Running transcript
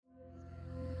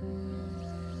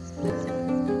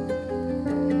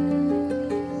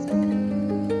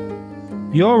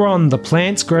You're on the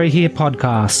Plants Grow Here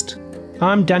podcast.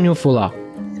 I'm Daniel Fuller.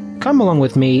 Come along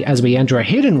with me as we enter a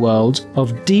hidden world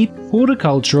of deep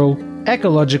horticultural,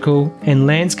 ecological, and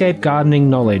landscape gardening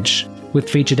knowledge with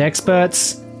featured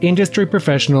experts, industry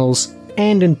professionals,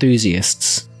 and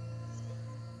enthusiasts.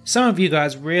 Some of you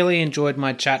guys really enjoyed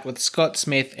my chat with Scott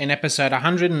Smith in episode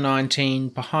 119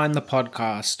 Behind the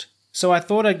Podcast, so I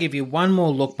thought I'd give you one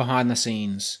more look behind the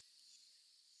scenes.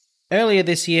 Earlier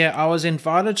this year, I was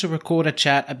invited to record a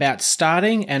chat about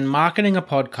starting and marketing a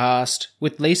podcast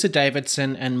with Lisa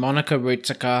Davidson and Monica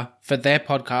Rutziker for their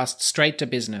podcast Straight to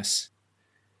Business.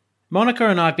 Monica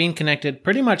and I have been connected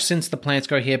pretty much since the Plants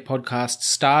Grow Here podcast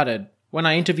started, when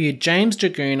I interviewed James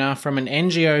Draguna from an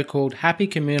NGO called Happy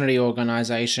Community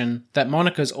Organisation that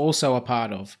Monica's also a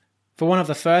part of, for one of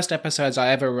the first episodes I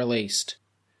ever released.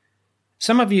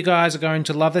 Some of you guys are going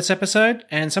to love this episode,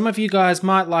 and some of you guys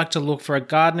might like to look for a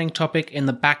gardening topic in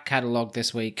the back catalogue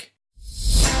this week.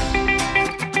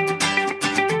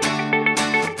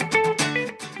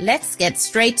 Let's get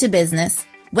straight to business.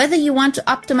 Whether you want to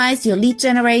optimize your lead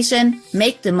generation,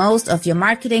 make the most of your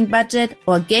marketing budget,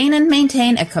 or gain and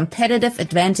maintain a competitive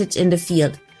advantage in the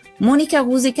field, Monica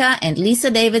Rutziker and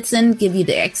Lisa Davidson give you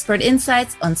the expert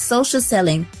insights on social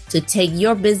selling to take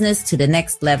your business to the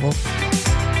next level.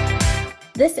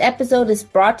 This episode is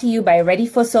brought to you by Ready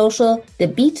for Social, the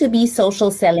B2B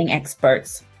social selling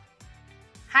experts.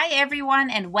 Hi everyone,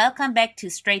 and welcome back to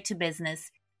Straight to Business.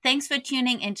 Thanks for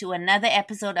tuning into another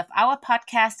episode of our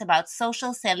podcast about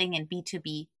social selling and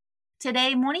B2B.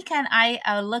 Today, Monica and I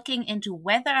are looking into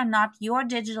whether or not your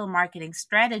digital marketing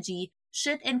strategy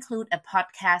should include a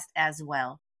podcast as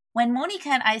well. When Monica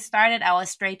and I started our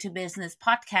Straight to Business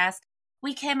podcast,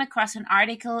 we came across an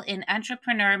article in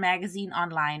Entrepreneur magazine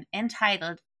online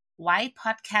entitled, "Why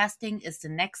Podcasting is the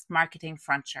Next Marketing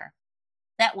Frontier."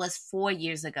 That was 4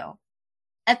 years ago.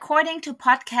 According to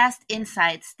Podcast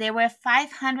Insights, there were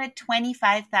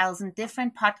 525,000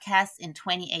 different podcasts in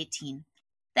 2018.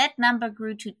 That number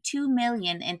grew to 2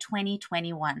 million in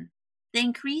 2021. The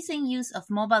increasing use of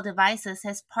mobile devices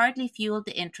has partly fueled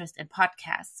the interest in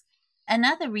podcasts.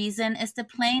 Another reason is the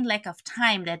plain lack of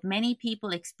time that many people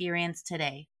experience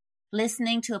today.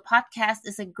 Listening to a podcast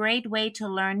is a great way to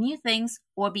learn new things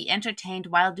or be entertained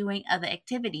while doing other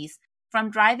activities, from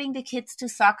driving the kids to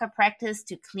soccer practice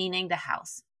to cleaning the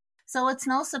house. So it's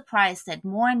no surprise that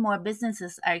more and more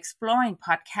businesses are exploring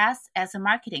podcasts as a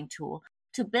marketing tool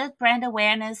to build brand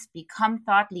awareness, become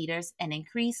thought leaders, and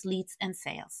increase leads and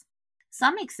sales.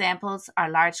 Some examples are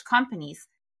large companies,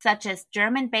 such as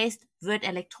German-based Würth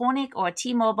Elektronik or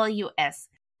T-Mobile US,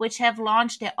 which have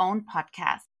launched their own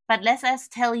podcast. But let us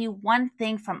tell you one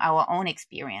thing from our own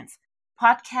experience.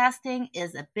 Podcasting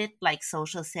is a bit like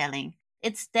social selling.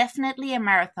 It's definitely a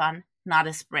marathon, not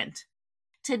a sprint.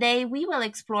 Today, we will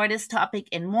explore this topic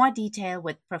in more detail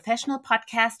with professional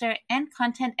podcaster and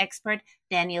content expert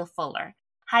Daniel Fuller.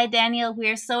 Hi, Daniel.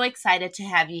 We're so excited to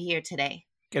have you here today.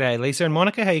 G'day, Lisa and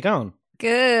Monica. How you going?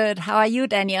 Good. How are you,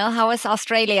 Daniel? How is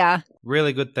Australia?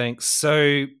 Really good, thanks.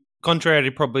 So, contrary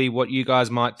to probably what you guys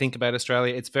might think about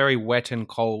Australia, it's very wet and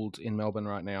cold in Melbourne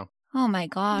right now. Oh my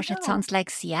gosh, it sounds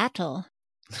like Seattle.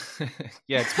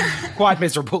 Yeah, it's quite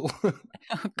miserable. Oh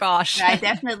gosh. I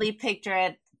definitely picture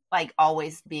it like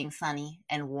always being sunny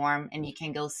and warm, and you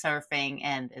can go surfing,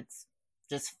 and it's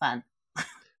just fun.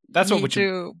 That's what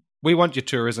we want your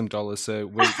tourism dollars, so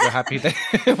we're happy that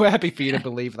we're happy for you to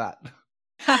believe that.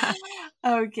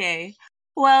 Okay.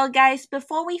 Well, guys,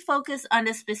 before we focus on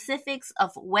the specifics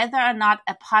of whether or not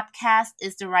a podcast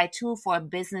is the right tool for a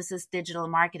business's digital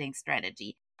marketing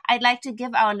strategy, I'd like to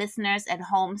give our listeners at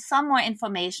home some more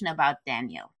information about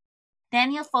Daniel.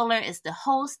 Daniel Fuller is the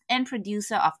host and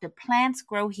producer of the Plants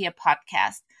Grow Here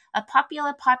podcast, a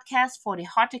popular podcast for the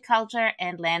horticulture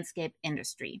and landscape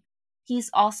industry.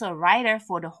 He's also a writer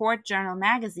for the Hort Journal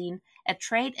magazine, a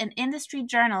trade and industry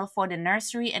journal for the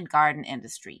nursery and garden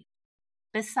industry.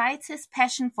 Besides his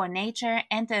passion for nature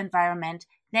and the environment,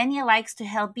 Daniel likes to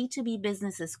help B2B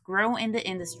businesses grow in the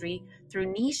industry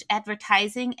through niche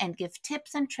advertising and give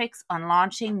tips and tricks on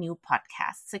launching new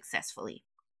podcasts successfully.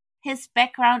 His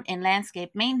background in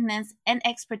landscape maintenance and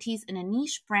expertise in a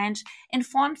niche branch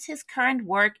informs his current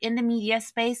work in the media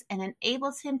space and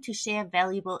enables him to share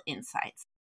valuable insights.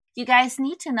 You guys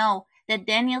need to know that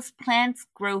Daniel's Plants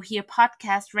Grow Here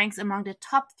podcast ranks among the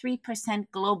top 3%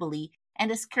 globally and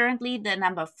is currently the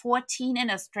number 14 in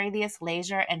Australia's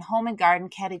leisure and home and garden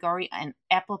category on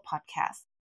Apple Podcasts.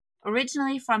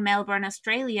 Originally from Melbourne,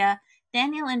 Australia,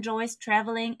 Daniel enjoys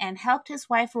traveling and helped his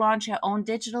wife launch her own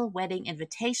digital wedding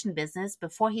invitation business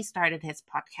before he started his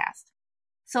podcast.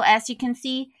 So as you can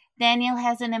see, Daniel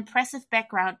has an impressive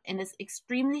background and is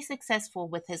extremely successful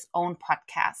with his own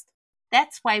podcast.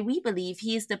 That's why we believe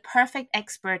he is the perfect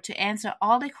expert to answer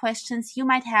all the questions you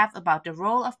might have about the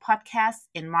role of podcasts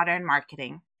in modern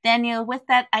marketing. Daniel, with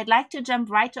that, I'd like to jump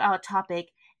right to our topic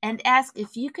and ask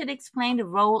if you could explain the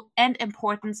role and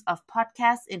importance of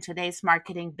podcasts in today's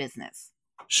marketing business.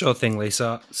 Sure thing,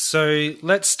 Lisa. So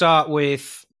let's start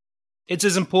with, it's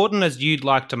as important as you'd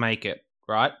like to make it,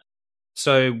 right?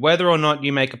 So whether or not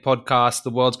you make a podcast, the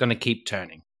world's going to keep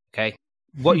turning, okay?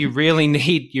 What you really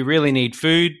need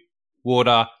food,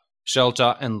 water,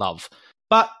 shelter, and love.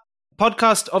 But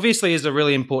podcast obviously is a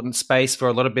really important space for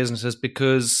a lot of businesses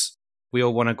because we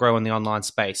all want to grow in the online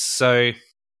space. So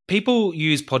people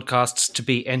use podcasts to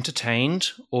be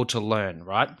entertained or to learn,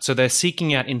 right? So they're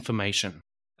seeking out information.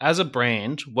 As a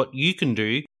brand, what you can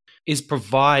do is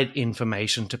provide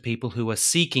information to people who are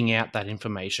seeking out that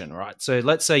information, right? So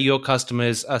let's say your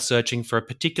customers are searching for a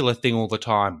particular thing all the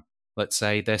time. Let's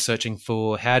say they're searching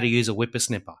for how to use a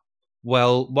whippersnipper.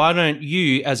 Well, why don't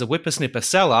you, as a whippersnipper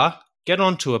seller, get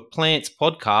onto a Plants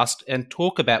podcast and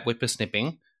talk about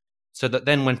whippersnipping so that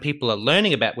then when people are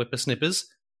learning about whippersnippers,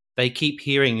 they keep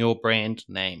hearing your brand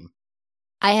name.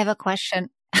 I have a question.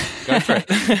 Go for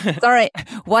it. Sorry,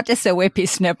 what is a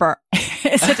whippersnipper?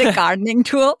 Is it a gardening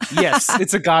tool? Yes,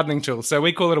 it's a gardening tool. So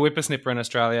we call it a whippersnipper in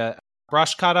Australia.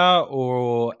 Brush cutter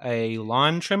or a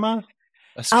line trimmer.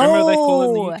 A strimmer, they call it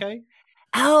in the UK.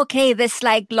 Oh, okay, this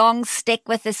like long stick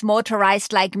with this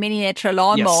motorized like miniature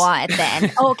lawnmower at the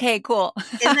end. Okay, cool.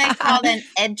 Isn't it called an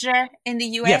edger in the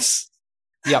US? Yes.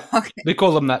 Yep. Okay. We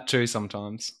call them that too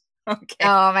sometimes. Okay.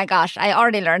 Oh my gosh, I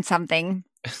already learned something.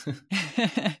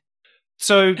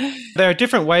 So there are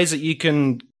different ways that you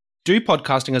can do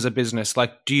podcasting as a business.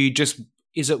 Like,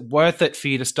 is it worth it for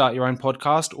you to start your own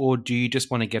podcast, or do you just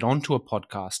want to get onto a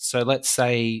podcast? So let's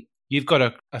say you've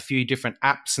got a few different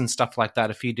apps and stuff like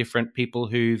that, a few different people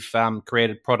who've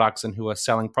created products and who are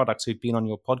selling products who've been on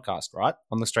your podcast, right?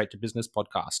 On the Straight to Business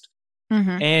podcast.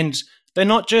 Mm-hmm. And they're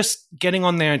not just getting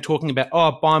on there and talking about,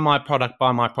 oh, buy my product,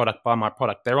 buy my product, buy my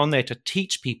product. They're on there to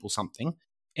teach people something.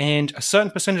 And a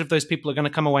certain percentage of those people are going to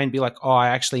come away and be like, oh, I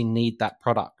actually need that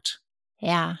product.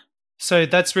 Yeah. So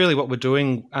that's really what we're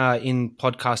doing in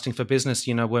podcasting for business.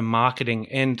 You know, we're marketing,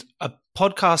 and a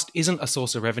podcast isn't a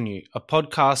source of revenue. A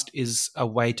podcast is a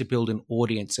way to build an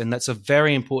audience, and that's a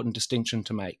very important distinction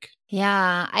to make.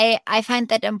 Yeah, I find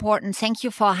that important. Thank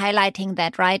you for highlighting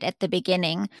that right at the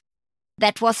beginning.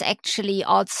 That was actually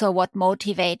also what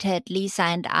motivated Lisa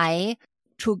and I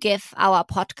to give our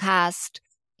podcast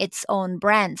its own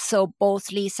brand. So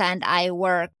both Lisa and I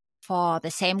work for the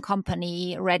same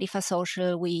company, Ready for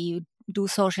Social. We do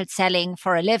social selling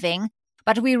for a living,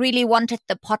 but we really wanted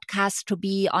the podcast to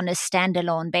be on a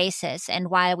standalone basis.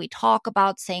 And while we talk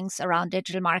about things around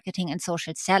digital marketing and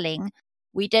social selling,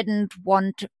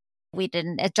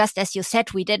 just as you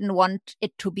said, we didn't want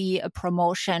it to be a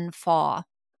promotion for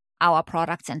our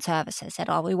products and services at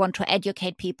all. We want to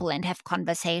educate people and have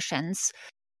conversations.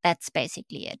 That's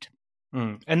basically it.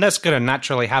 And that's going to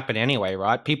naturally happen anyway,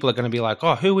 right? People are going to be like,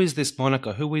 oh, who is this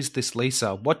Monica? Who is this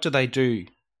Lisa? What do they do?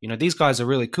 You know, these guys are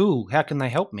really cool. How can they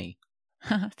help me?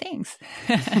 Thanks.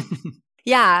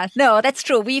 Yeah, no, that's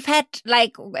true. We've had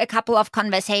like a couple of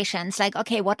conversations like,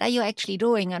 okay, what are you actually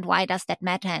doing and why does that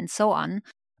matter and so on.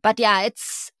 But yeah,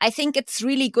 I think it's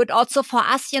really good also for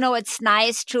us. You know, it's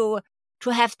nice to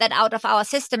have that out of our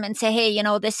system and say, hey, you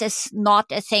know, this is not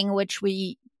a thing which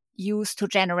we use to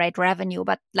generate revenue,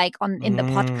 but like in the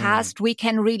podcast, we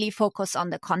can really focus on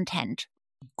the content.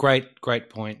 Great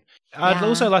point. I'd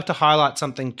also like to highlight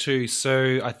something too.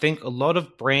 So I think a lot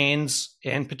of brands,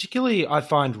 and particularly I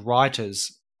find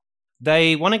writers,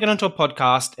 they want to get onto a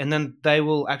podcast and then they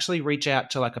will actually reach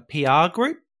out to like a PR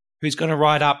group who's going to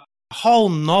write up a whole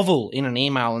novel in an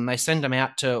email, and they send them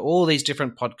out to all these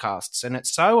different podcasts. And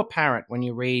it's so apparent when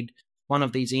you read one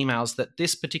of these emails that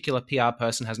this particular PR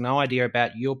person has no idea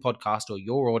about your podcast or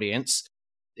your audience.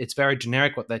 It's very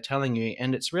generic what they're telling you,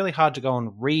 and it's really hard to go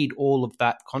and read all of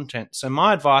that content. So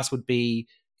my advice would be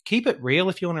keep it real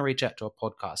if you want to reach out to a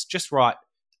podcast. Just write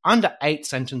under 8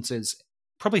 sentences,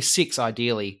 probably 6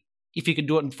 ideally. If you could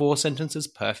do it in 4 sentences,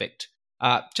 perfect.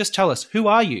 Just tell us, who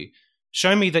are you?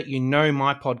 Show me that you know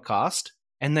my podcast,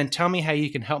 and then tell me how you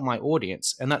can help my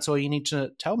audience. And that's all you need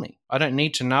to tell me. I don't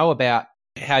need to know about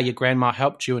how your grandma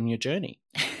helped you in your journey.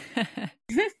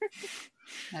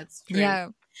 That's true. Yeah.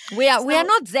 We are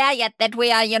not there yet that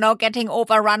we are, you know, getting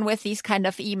overrun with these kind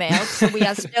of emails. So we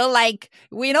are still like,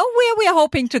 we know we are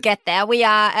hoping to get there. We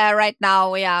are right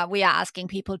now, we are asking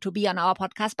people to be on our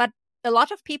podcast, but a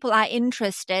lot of people are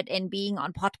interested in being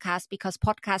on podcast because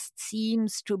podcast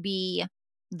seems to be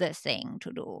the thing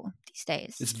to do these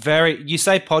days. You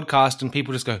say podcast and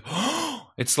people just go,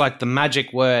 oh, it's like the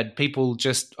magic word. People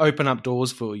just open up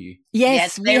doors for you.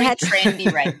 Yes, very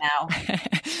trendy right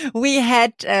now. We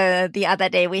had, the other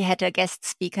day, we had a guest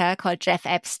speaker called Jeff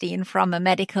Epstein from a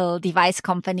medical device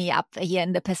company up here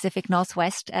in the Pacific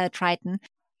Northwest, Triton.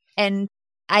 And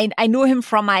I knew him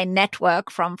from my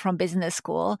network from business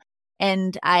school.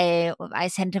 And I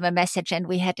sent him a message and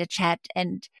we had a chat,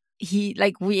 and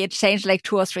we exchanged like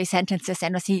 2 or 3 sentences,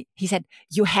 and he said,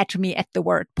 "You had me at the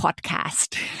word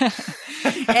podcast."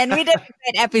 And we did a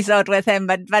great episode with him,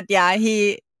 but yeah,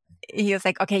 he was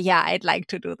like, okay, yeah, I'd like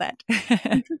to do that.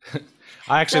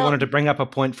 I actually wanted to bring up a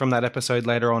point from that episode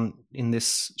later on in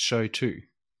this show too.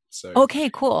 So Okay,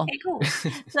 cool.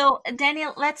 So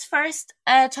Daniel, let's first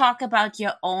talk about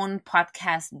your own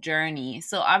podcast journey.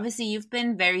 So obviously you've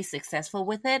been very successful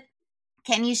with it.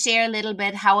 Can you share a little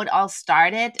bit how it all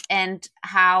started and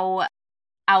how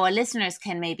our listeners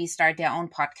can maybe start their own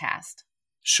podcast?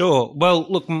 Sure. Well,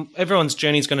 look, everyone's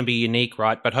journey is going to be unique,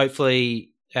 right? But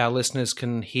hopefully our listeners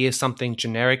can hear something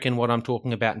generic in what I'm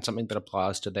talking about and something that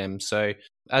applies to them. So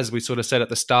as we sort of said at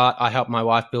the start, I helped my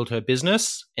wife build her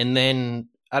business, and then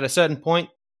at a certain point,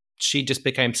 she just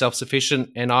became self-sufficient,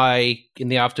 and I, in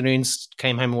the afternoons,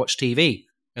 came home and watched TV,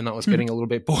 and that was getting a little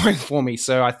bit boring for me.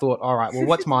 So I thought, all right, well,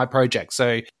 what's my project?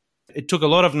 So it took a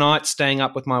lot of nights staying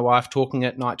up with my wife, talking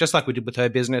at night, just like we did with her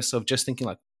business, of just thinking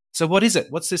like, so what is it?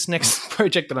 What's this next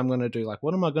project that I'm going to do? Like,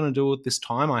 what am I going to do with this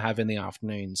time I have in the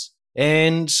afternoons?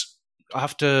 And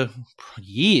after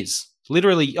years,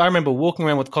 literally, I remember walking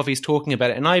around with coffees talking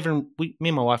about it. And me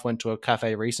and my wife went to a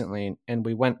cafe recently, and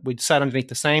we sat underneath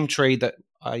the same tree that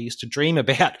I used to dream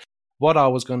about what I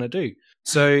was going to do.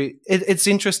 So it's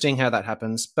interesting how that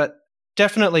happens, but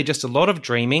definitely just a lot of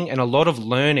dreaming and a lot of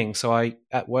learning. So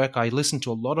at work, I listened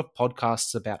to a lot of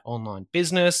podcasts about online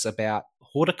business, about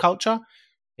horticulture,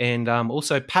 and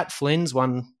also Pat Flynn's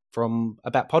one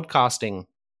about podcasting.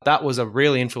 That was a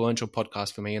really influential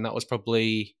podcast for me, and that was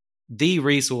probably the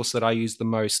resource that I used the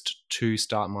most to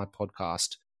start my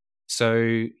podcast.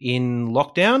 So in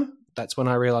lockdown, that's when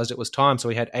I realized it was time. So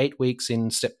we had 8 weeks in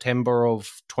September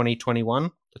of 2020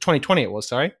 it was,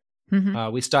 sorry.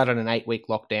 Mm-hmm. We started an 8-week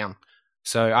lockdown.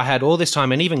 So I had all this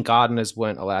time, and even gardeners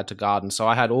weren't allowed to garden. So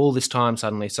I had all this time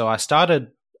suddenly. So I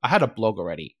had a blog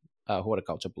already, a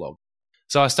horticulture blog.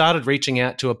 So I started reaching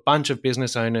out to a bunch of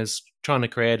business owners, trying to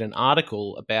create an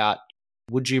article about,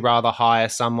 would you rather hire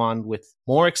someone with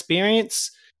more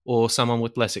experience or someone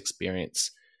with less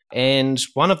experience? And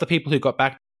one of the people who got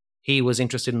back, he was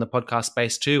interested in the podcast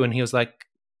space too. And he was like,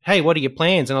 hey, what are your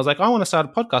plans? And I was like, I want to start a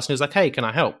podcast. And he was like, hey, can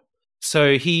I help?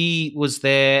 So he was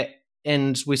there,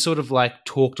 and we sort of like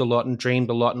talked a lot and dreamed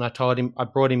a lot. And I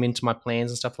brought him into my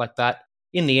plans and stuff like that.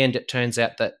 In the end, it turns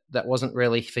out that wasn't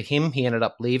really for him. He ended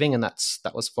up leaving, and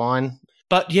that was fine.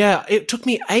 But yeah, it took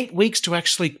me 8 weeks to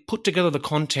actually put together the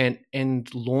content and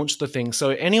launch the thing. So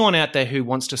anyone out there who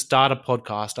wants to start a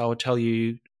podcast, I would tell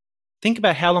you, think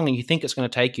about how long you think it's going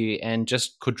to take you and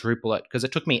just quadruple it, because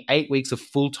it took me 8 weeks of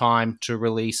full time to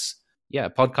release a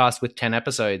podcast with 10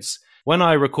 episodes. When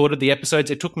I recorded the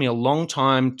episodes, it took me a long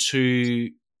time to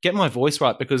get my voice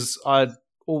right, because I'd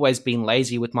always been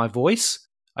lazy with my voice.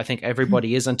 I think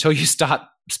everybody is, until you start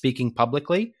speaking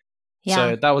publicly. Yeah.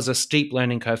 So that was a steep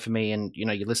learning curve for me. And, you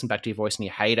listen back to your voice and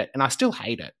you hate it. And I still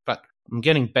hate it, but I'm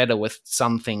getting better with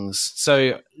some things.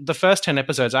 So the first 10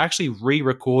 episodes, I actually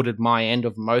re-recorded my end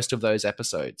of most of those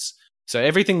episodes. So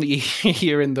everything that you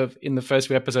hear in the first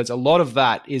few episodes, a lot of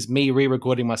that is me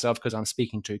re-recording myself, because I'm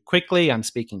speaking too quickly, I'm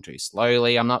speaking too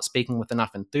slowly, I'm not speaking with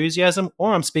enough enthusiasm,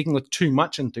 or I'm speaking with too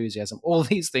much enthusiasm. All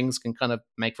these things can kind of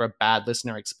make for a bad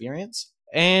listener experience.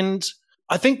 And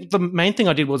I think the main thing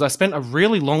I did was I spent a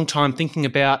really long time thinking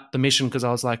about the mission, because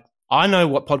I was like, I know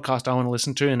what podcast I want to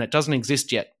listen to, and it doesn't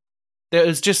exist yet.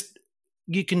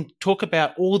 You can talk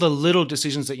about all the little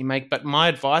decisions that you make, but my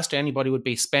advice to anybody would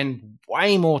be spend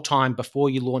way more time before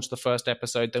you launch the first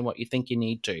episode than what you think you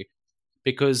need to,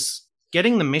 because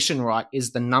getting the mission right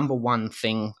is the number one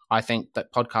thing I think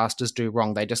that podcasters do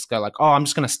wrong. They just go like, oh, I'm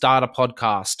just going to start a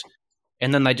podcast.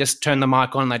 And then they just turn the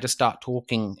mic on and they just start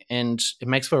talking, and it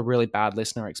makes for a really bad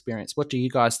listener experience. What do you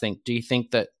guys think? Do you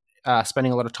think that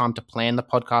spending a lot of time to plan the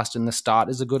podcast in the start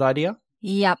is a good idea?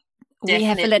 Yep.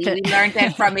 Definitely. We learned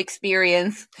that from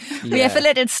experience. Yeah. We have a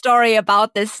little story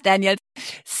about this, Daniel.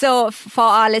 So for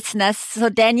our listeners,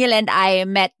 Daniel and I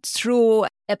met through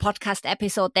a podcast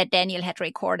episode that Daniel had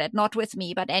recorded, not with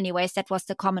me, but anyways, that was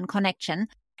the common connection.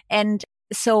 And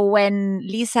so when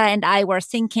Lisa and I were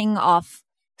thinking of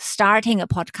starting a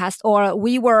podcast, or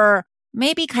we were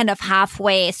maybe kind of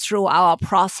halfway through our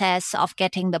process of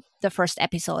getting the first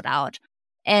episode out,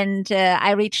 And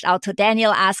I reached out to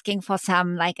Daniel asking for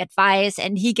some like advice,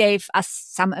 and he gave us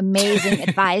some amazing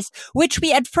advice, which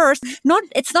we at first,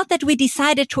 it's not that we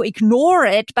decided to ignore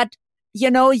it, but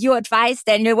your advice,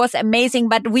 Daniel, was amazing,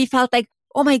 but we felt like,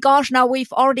 oh my gosh, now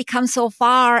we've already come so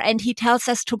far, and he tells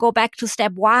us to go back to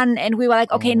step 1. And we were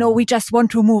like, okay, no, we just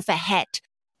want to move ahead.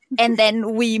 And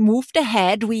then we moved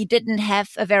ahead. We didn't have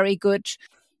a very good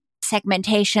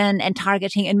segmentation and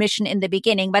targeting and mission in the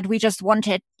beginning, but we just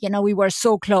wanted, we were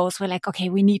so close. We're like, okay,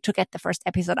 we need to get the first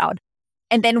episode out.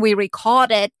 And then we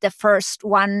recorded the first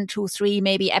 1, 2, 3,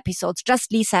 maybe episodes,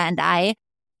 just Lisa and I,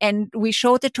 and we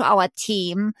showed it to our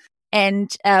team.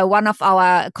 And one of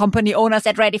our company owners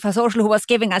at Ready for Social, who was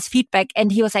giving us feedback,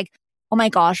 and he was like, oh my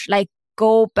gosh, like,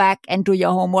 go back and do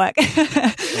your homework.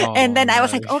 And then I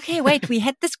was like, okay, wait, we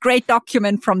had this great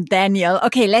document from Daniel.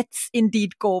 Okay, let's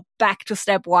indeed go back to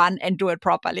step 1 and do it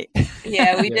properly.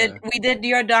 Yeah, we did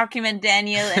your document,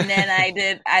 Daniel. And then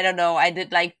I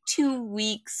did like 2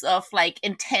 weeks of like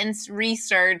intense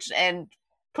research and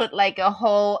put like a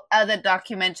whole other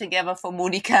document together for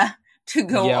Monica to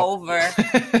go over.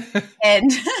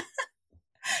 And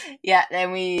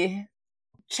then we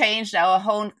changed our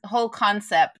whole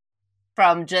concept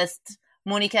from just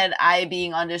Monica and I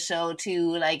being on the show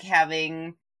to like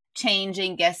having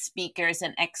changing guest speakers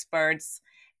and experts.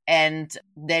 And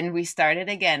then we started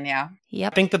again. Yeah.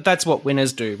 Yep. I think that's what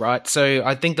winners do, right? So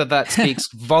I think that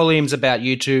speaks volumes about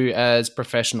you two as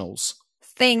professionals.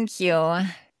 Thank you.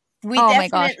 We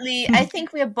definitely, I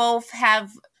think we both have,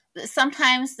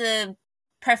 sometimes the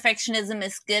perfectionism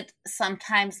is good,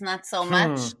 sometimes not so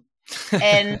much.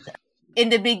 And in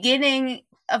the beginning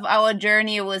of our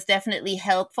journey, it was definitely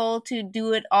helpful to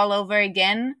do it all over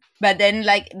again. But then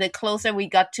like the closer we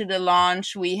got to the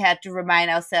launch, we had to remind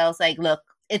ourselves like, look,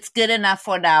 it's good enough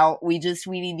for now. We just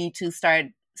really need to start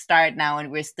now,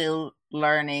 and we're still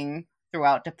learning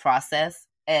throughout the process.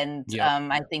 And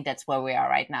I think that's where we are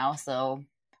right now. So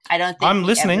I don't think I'm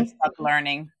listening. Stop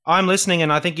learning. I'm listening,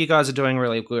 and I think you guys are doing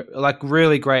really good, like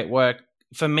really great work.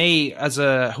 For me, as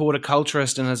a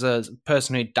horticulturist and as a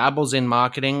person who dabbles in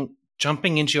marketing,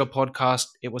 jumping into your podcast,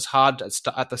 it was hard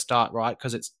at the start, right?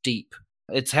 Because it's deep.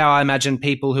 It's how I imagine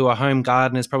people who are home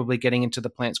gardeners probably getting into the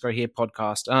Plants Grow Here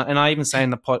podcast. And I even say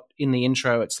in the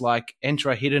intro, it's like enter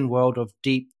a hidden world of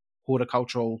deep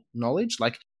horticultural knowledge.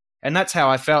 And that's how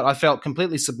I felt. I felt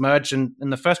completely submerged. And in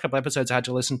the first couple of episodes, I had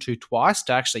to listen to twice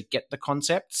to actually get the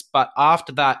concepts. But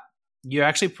after that, you're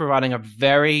actually providing a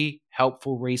very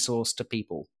helpful resource to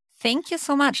people. Thank you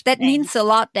so much. That means a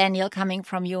lot, Daniel, coming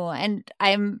from you. And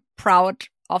I'm proud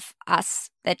of us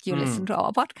that you listen to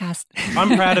our podcast.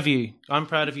 I'm proud of you. I'm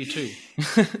proud of you too.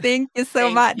 Thank you so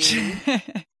much.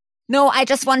 No, I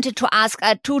just wanted to ask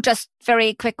 2 just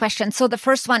very quick questions. So the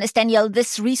first one is, Daniel,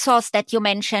 this resource that you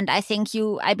mentioned, I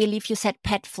believe you said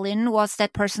Pat Flynn was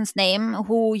that person's name,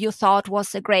 who you thought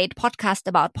was a great podcast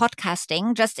about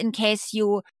podcasting. Just in case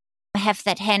you have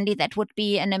that handy, that would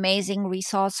be an amazing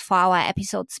resource for our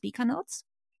episode speaker notes.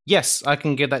 Yes, I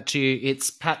can give that to you. It's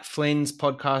Pat Flynn's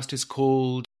podcast is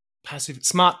called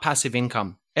Smart Passive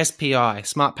Income, SPI,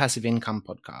 Smart Passive Income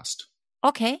Podcast.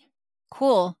 Okay,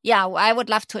 cool. Yeah, I would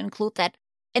love to include that.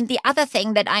 And the other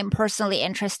thing that I'm personally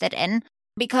interested in,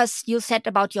 because you said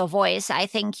about your voice, I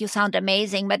think you sound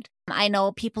amazing, but I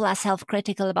know people are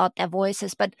self-critical about their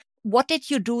voices, but what did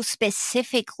you do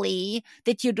specifically?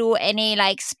 Did you do any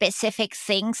like specific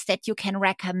things that you can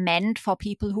recommend for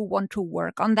people who want to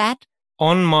work on that?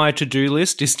 On my to-do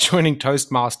list is joining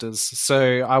Toastmasters.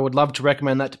 So I would love to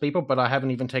recommend that to people, but I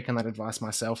haven't even taken that advice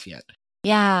myself yet.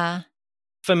 Yeah.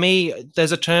 For me,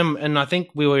 there's a term, and I think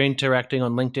we were interacting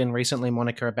on LinkedIn recently,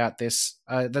 Monica, about this.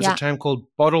 There's a term called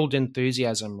bottled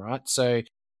enthusiasm, right? So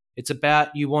it's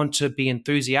about you want to be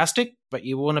enthusiastic, but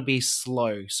you want to be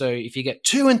slow. So if you get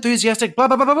too enthusiastic, blah,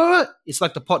 blah, blah, blah, blah, it's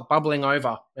like the pot bubbling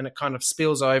over and it kind of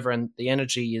spills over and the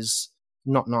energy is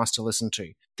not nice to listen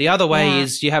to. The other way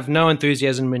is you have no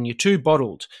enthusiasm when you're too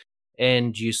bottled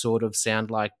and you sort of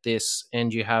sound like this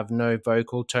and you have no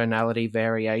vocal tonality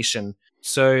variation.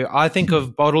 So I think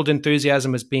of bottled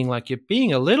enthusiasm as being like you're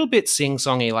being a little bit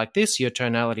sing-songy like this. Your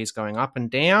tonality is going up and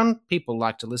down. People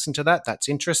like to listen to that. That's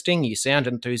interesting. You sound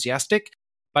enthusiastic.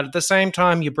 But at the same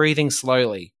time, you're breathing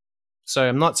slowly. So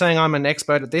I'm not saying I'm an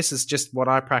expert at this. It's just what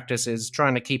I practice is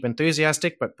trying to keep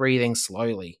enthusiastic but breathing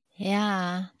slowly.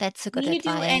 Yeah, that's a good advice. Do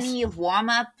you do any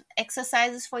warm-up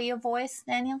exercises for your voice,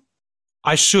 Daniel?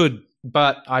 I should,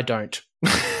 but I don't.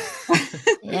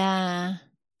 Yeah.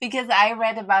 Because I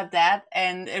read about that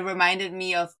and it reminded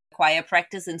me of choir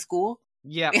practice in school.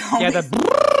 Yeah. Exactly.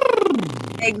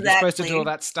 You're supposed to do all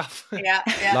that stuff. Yeah.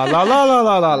 La la la la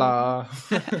la la la.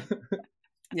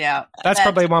 Yeah. That's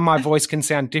probably why my voice can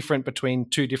sound different between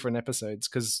two different episodes,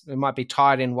 because it might be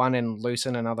tight in one and loose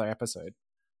in another episode.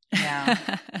 Yeah.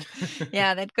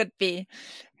 Yeah, that could be.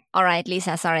 All right,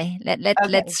 Lisa, sorry.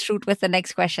 Let's shoot with the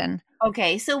next question.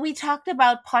 Okay, so we talked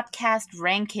about podcast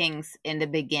rankings in the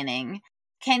beginning.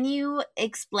 Can you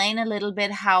explain a little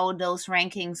bit how those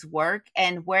rankings work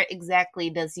and where exactly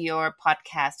does your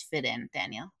podcast fit in,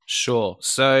 Daniel? Sure.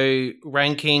 So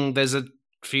ranking, there's a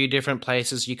few different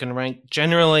places you can rank.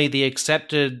 Generally, the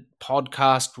accepted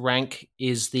podcast rank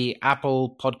is the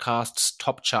Apple Podcasts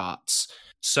top charts.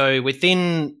 So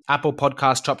within Apple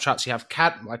Podcast top charts, you have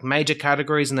like major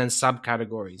categories and then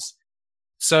subcategories.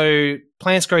 So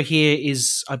Plants Grow Here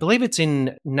is, I believe it's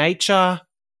in nature,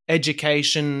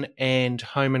 education, and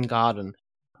home and garden.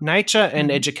 Nature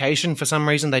and education, for some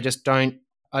reason, I just don't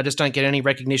get any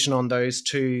recognition on those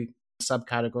two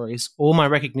subcategories. All my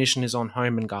recognition is on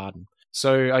home and garden.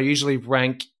 So I usually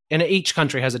rank, and each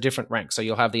country has a different rank. So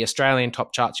you'll have the Australian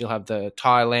top charts, you'll have the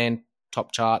Thailand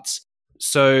top charts.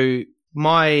 So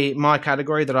my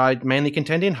category that I mainly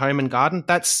contend in, home and garden,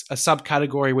 that's a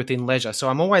subcategory within leisure. So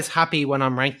I'm always happy when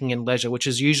I'm ranking in leisure, which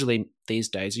is usually these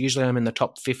days. Usually I'm in the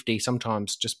top 50,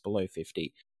 sometimes just below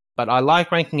 50. But I like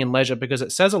ranking in leisure because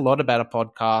it says a lot about a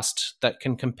podcast that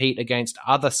can compete against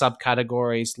other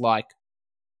subcategories like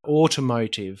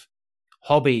automotive,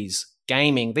 hobbies,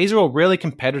 gaming. These are all really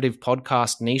competitive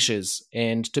podcast niches.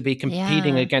 And to be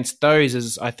competing against those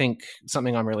is, I think,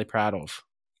 something I'm really proud of.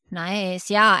 Nice.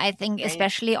 Yeah, I think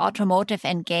especially automotive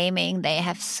and gaming, they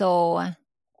have so...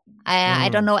 I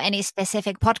don't know any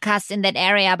specific podcasts in that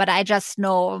area, but I just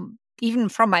know, even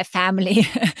from my family,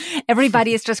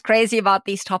 everybody is just crazy about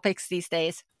these topics these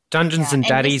days. Dungeons and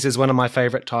Daddies is one of my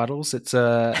favorite titles. It's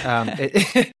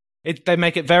they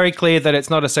make it very clear that it's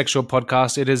not a sexual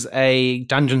podcast. It is a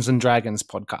Dungeons and Dragons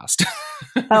podcast.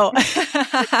 Oh.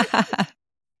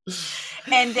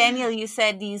 And Daniel, you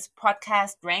said these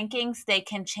podcast rankings, they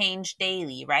can change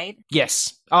daily, right?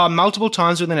 Yes. Multiple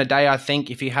times within a day, I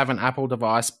think, if you have an Apple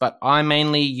device. But I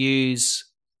mainly use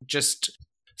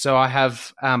so I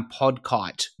have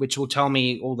Podkite, which will tell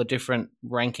me all the different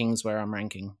rankings where I'm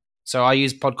ranking. So I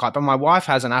use Podkite. But my wife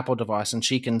has an Apple device and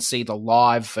she can see the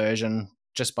live version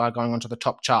just by going onto the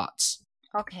top charts.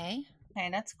 Okay. Okay,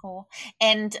 that's cool.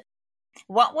 And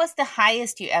what was the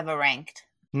highest you ever ranked?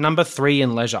 Number 3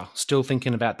 in leisure. Still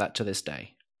thinking about that to this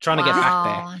day. Trying to get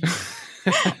back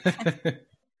there.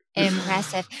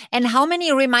 Impressive. And how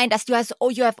many reminders do you have? Oh,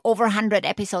 you have over 100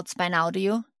 episodes by now, do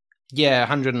you? Yeah,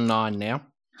 109 now.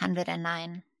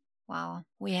 109. Wow.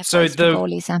 We have to go,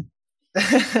 Lisa.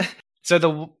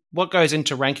 So what goes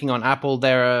into ranking on Apple,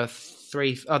 there are a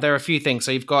few things.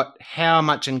 So you've got how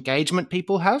much engagement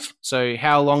people have, so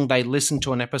how long they listen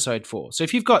to an episode for. So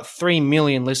if you've got 3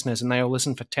 million listeners and they all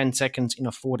listen for 10 seconds in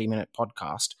a 40-minute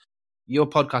podcast, your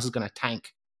podcast is going to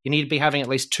tank. You need to be having at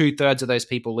least 2/3 of those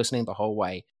people listening the whole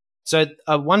way. So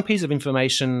one piece of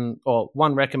information or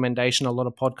one recommendation a lot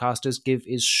of podcasters give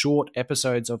is short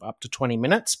episodes of up to 20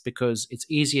 minutes because it's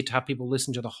easier to have people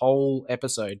listen to the whole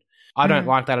episode. I don't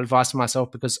like that advice for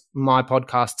myself because my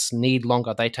podcasts need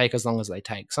longer. They take as long as they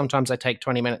take. Sometimes they take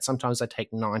 20 minutes. Sometimes they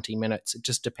take 90 minutes. It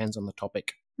just depends on the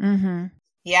topic. Mm-hmm.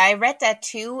 Yeah, I read that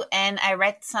too. And I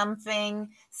read something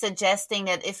suggesting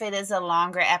that if it is a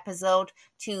longer episode,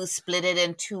 to split it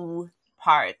in 2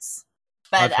 parts.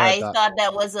 But I thought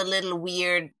that was a little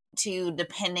weird too,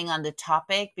 depending on the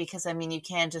topic, because I mean, you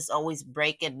can't just always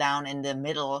break it down in the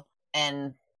middle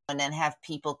and then have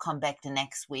people come back the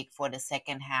next week for the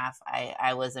second half.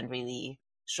 I wasn't really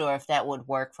sure if that would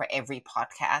work for every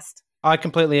podcast. I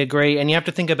completely agree. And you have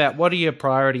to think about, what are your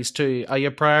priorities too? Are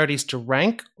your priorities to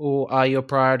rank, or are your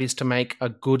priorities to make a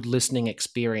good listening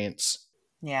experience?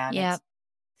 Yeah.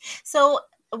 So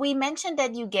we mentioned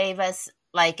that you gave us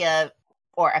like a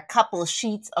couple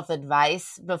sheets of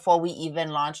advice before we even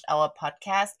launched our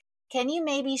podcast. Can you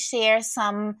maybe share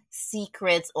some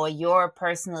secrets or your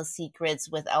personal secrets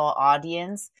with our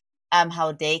audience,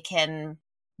 how they can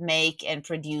make and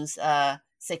produce a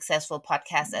successful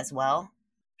podcast as well?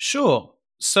 Sure.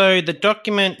 So the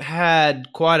document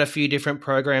had quite a few different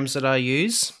programs that I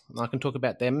use. I can talk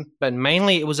about them, but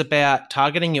mainly it was about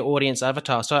targeting your audience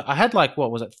avatar. So I had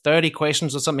 30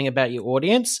 questions or something about your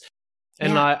audience.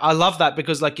 And I love that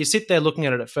because you sit there looking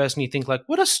at it at first and you think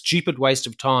what a stupid waste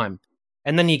of time.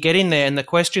 And then you get in there and the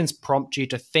questions prompt you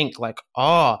to think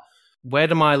where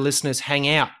do my listeners hang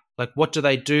out? What do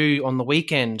they do on the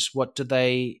weekend? What do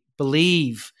they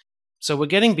believe? So we're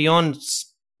getting beyond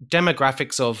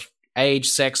demographics of age,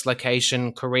 sex,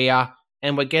 location, career,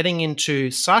 and we're getting into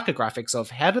psychographics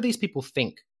of how do these people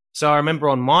think? So I remember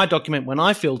on my document when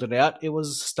I filled it out, it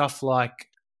was stuff like,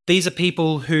 these are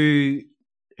people who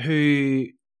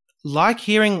like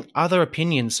hearing other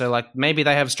opinions. So like maybe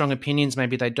they have strong opinions,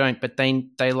 maybe they don't, but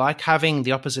they like having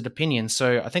the opposite opinion.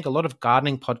 So I think a lot of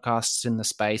gardening podcasts in the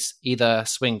space either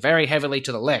swing very heavily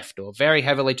to the left or very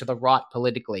heavily to the right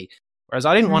politically. Whereas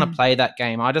I didn't want to play that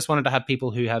game. I just wanted to have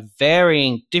people who have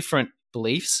varying different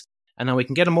beliefs, and then we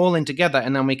can get them all in together,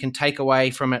 and then we can take away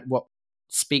from it what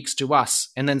speaks to us.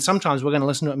 And then sometimes we're going to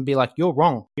listen to it and be like, you're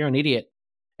wrong, you're an idiot.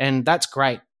 And that's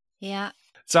great. Yeah.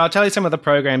 So I'll tell you some of the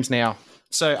programs now.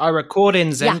 So I record in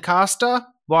Zencastr.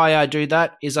 Why I do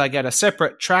that is I get a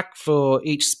separate track for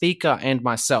each speaker and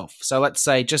myself. So let's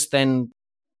say just then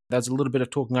there's a little bit of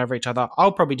talking over each other.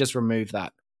 I'll probably just remove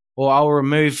that. Or I'll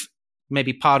remove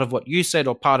maybe part of what you said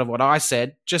or part of what I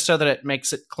said, just so that it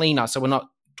makes it cleaner so we're not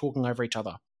talking over each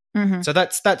other. Mm-hmm. So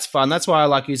that's fun. That's why I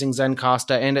like using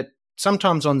Zencastr. And it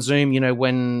sometimes on Zoom,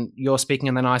 when you're speaking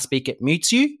and then I speak, it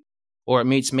mutes you. Or it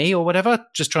mutes me or whatever,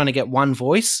 just trying to get one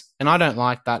voice. And I don't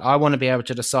like that. I want to be able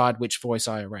to decide which voice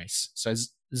I erase. So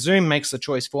Zoom makes the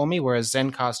choice for me, whereas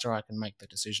Zencastr, I can make the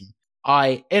decision.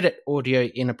 I edit audio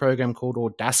in a program called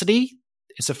Audacity.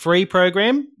 It's a free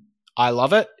program. I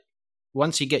love it.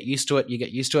 Once you get used to it, you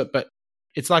get used to it. But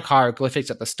it's like hieroglyphics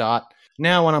at the start.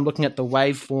 Now when I'm looking at the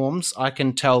waveforms, I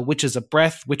can tell which is a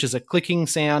breath, which is a clicking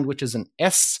sound, which is an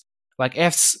S. Like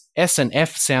S and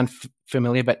F sound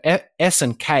familiar, but S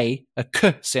and K, a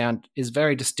K sound, is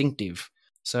very distinctive.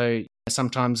 So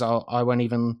sometimes I won't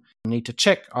even need to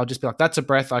check. I'll just be like, that's a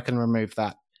breath. I can remove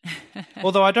that.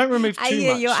 Although I don't remove too much. I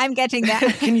hear you. I'm getting that.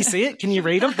 Can you see it? Can you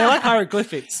read them? They're like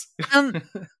hieroglyphics.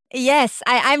 Yes,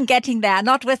 I'm getting there.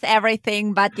 Not with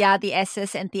everything, but yeah, the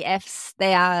S's and the F's,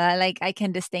 they are like, I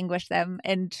can distinguish them.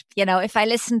 And, if I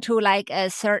listen to like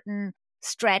a certain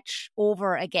stretch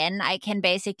over again, I can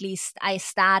basically I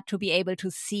start to be able to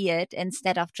see it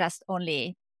instead of just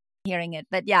only hearing it.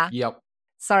 But yeah,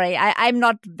 sorry, I'm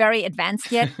not very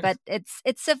advanced yet, but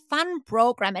it's a fun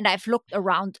program, and I've looked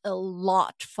around a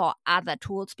lot for other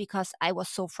tools because I was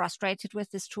so frustrated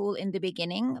with this tool in the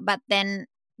beginning, but then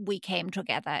we came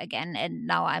together again, and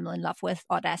now I'm in love with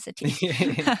Audacity.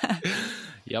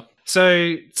 Yep.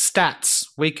 So stats.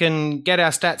 We can get our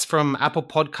stats from Apple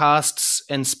Podcasts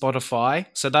and Spotify.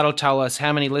 So that'll tell us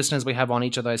how many listeners we have on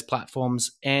each of those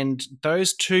platforms. And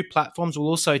those two platforms will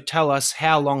also tell us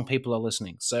how long people are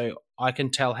listening. So I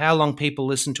can tell how long people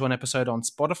listen to an episode on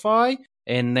Spotify,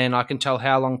 and then I can tell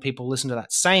how long people listen to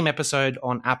that same episode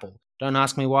on Apple. Don't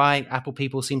ask me why. Apple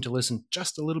people seem to listen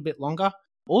just a little bit longer.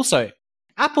 Also,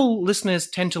 Apple listeners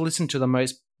tend to listen to the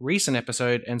most recent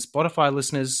episode, and Spotify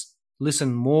listeners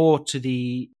listen more to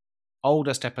the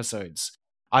oldest episodes.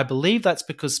 I believe that's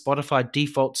because Spotify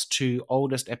defaults to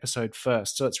oldest episode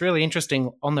first. So it's really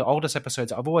interesting. On the oldest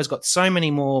episodes, I've always got so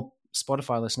many more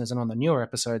Spotify listeners, and on the newer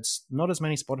episodes, not as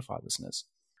many Spotify listeners.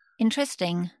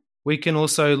 Interesting. We can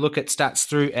also look at stats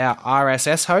through our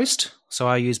RSS host. So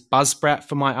I use Buzzsprout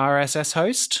for my RSS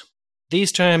host.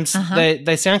 These terms,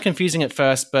 they sound confusing at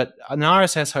first, but an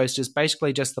RSS host is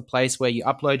basically just the place where you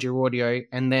upload your audio,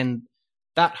 and then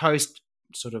that host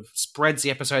sort of spreads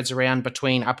the episodes around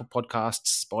between Apple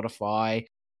Podcasts, Spotify,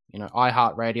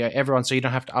 iHeartRadio, everyone, so you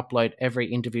don't have to upload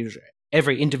every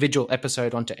individual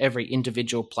episode onto every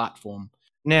individual platform.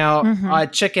 Now, I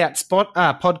check out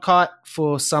Podkite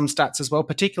for some stats as well,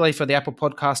 particularly for the Apple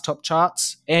Podcast top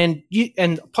charts, and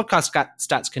podcast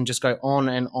stats can just go on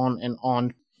and on and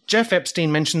on. Jeff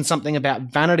Epstein mentioned something about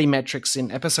vanity metrics in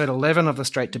episode 11 of the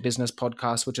Straight to Business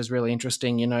podcast, which is really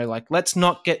interesting. Let's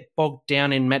not get bogged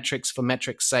down in metrics for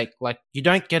metrics' sake. Like, you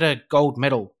don't get a gold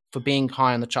medal for being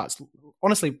high on the charts.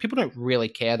 Honestly, people don't really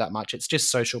care that much. It's just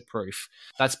social proof.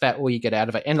 That's about all you get out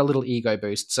of it, and a little ego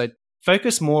boost. So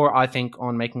focus more, I think,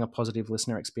 on making a positive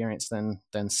listener experience than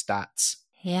stats.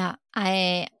 Yeah,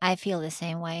 I feel the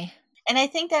same way. And I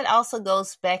think that also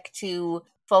goes back to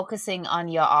focusing on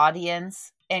your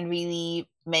audience and really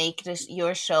make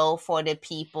your show for the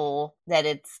people that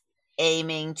it's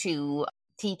aiming to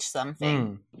teach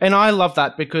something. And I love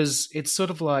that, because it's sort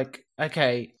of like,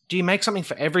 okay, do you make something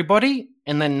for everybody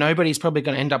and then nobody's probably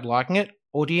going to end up liking it?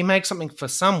 Or do you make something for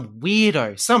some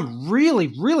weirdo, some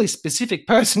really, really specific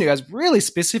person who has really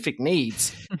specific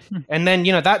needs? And then,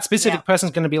 that specific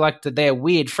person's going to be like to their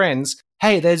weird friends,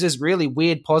 hey, there's this really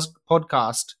weird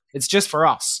podcast. It's just for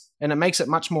us. And it makes it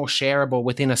much more shareable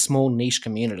within a small niche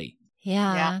community.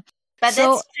 Yeah. But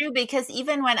that's true, because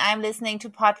even when I'm listening to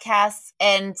podcasts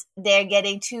and they're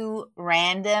getting too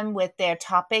random with their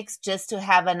topics just to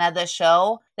have another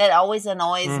show, that always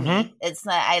annoys me. It's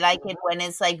not, I like it when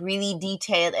it's like really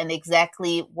detailed and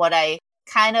exactly what I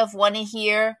kind of want to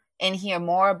hear and hear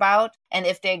more about. And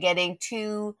if they're getting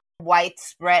too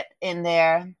widespread in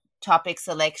their topic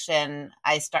selection,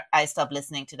 I stop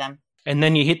listening to them. And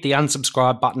then you hit the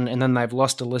unsubscribe button and then they've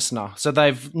lost a listener. So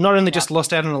they've not only just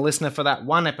lost out on a listener for that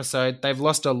one episode, they've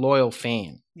lost a loyal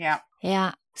fan. Yeah.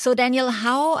 Yeah. So Daniel,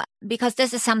 because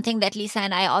this is something that Lisa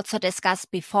and I also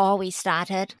discussed before we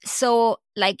started. So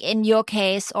like in your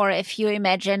case, or if you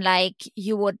imagine like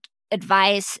you would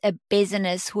advise a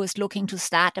business who is looking to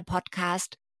start a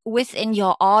podcast, within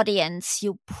your audience,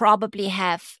 you probably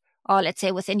have, or let's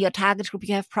say within your target group,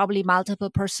 you have probably multiple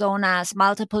personas,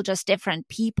 multiple just different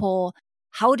people.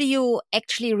 How do you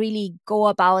actually really go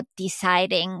about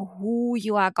deciding who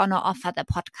you are going to offer the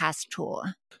podcast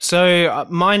to? So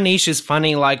my niche is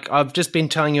funny. Like I've just been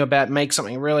telling you about make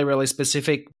something really, really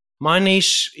specific. My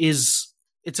niche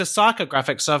it's a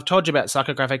psychographic. So I've told you about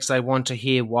psychographics they want to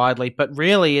hear widely, but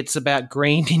really it's about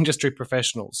green industry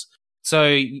professionals.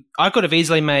 So I could have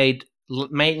easily made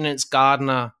maintenance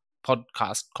gardener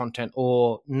podcast content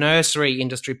or nursery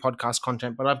industry podcast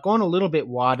content, but I've gone a little bit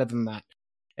wider than that.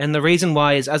 And the reason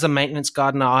why is as a maintenance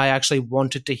gardener, I actually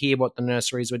wanted to hear what the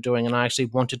nurseries were doing, and I actually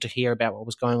wanted to hear about what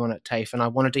was going on at TAFE, and I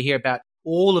wanted to hear about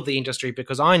all of the industry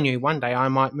because I knew one day I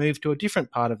might move to a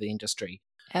different part of the industry.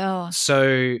 Oh.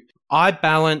 So I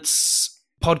balance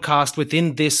podcast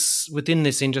within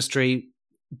this industry,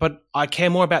 but I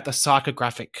care more about the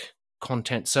psychographic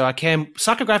content. So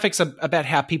psychographics are about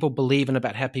how people believe and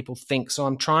about how people think. So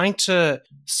I'm trying to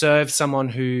serve someone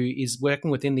who is working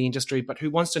within the industry, but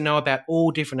who wants to know about all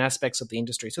different aspects of the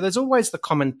industry. So there's always the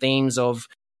common themes of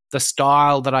the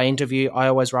style that I interview. I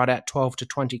always write out 12 to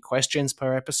 20 questions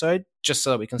per episode, just so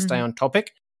that we can stay on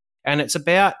topic. And it's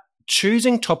about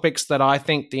choosing topics that I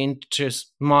think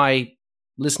my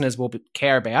listeners will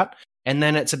care about. And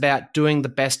then it's about doing the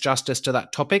best justice to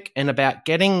that topic and about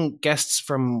getting guests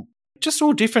from just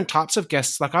all different types of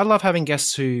guests. Like I love having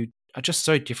guests who are just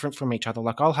so different from each other.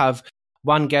 Like I'll have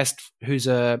one guest who's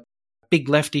a big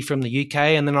lefty from the UK,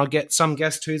 and then I'll get some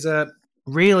guest who's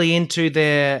really into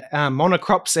their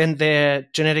monocrops and their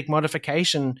genetic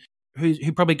modification,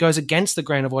 who probably goes against the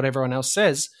grain of what everyone else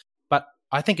says. But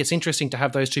I think it's interesting to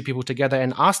have those two people together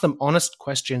and ask them honest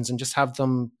questions and just have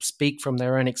them speak from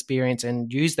their own experience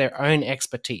and use their own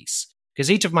expertise.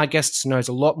 Because each of my guests knows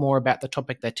a lot more about the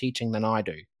topic they're teaching than I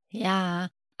do. Yeah,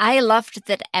 I loved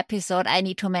that episode. I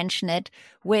need to mention it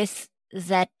with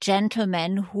that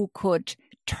gentleman who could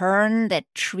turn the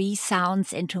tree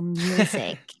sounds into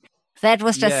music. That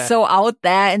was just so out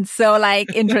there and so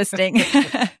like interesting.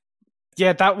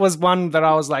 Yeah, that was one that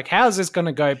I was like, how's this going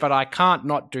to go? But I can't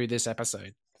not do this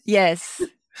episode. Yes,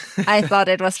 I thought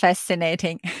it was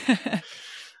fascinating.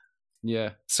 Yeah.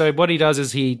 So what he does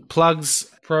is he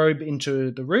plugs probe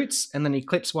into the roots and then he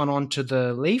clips one onto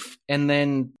the leaf and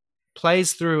then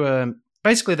plays through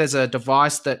basically there's a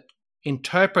device that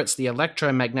interprets the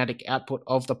electromagnetic output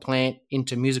of the plant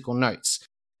into musical notes.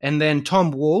 And then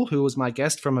Tom Wall, who was my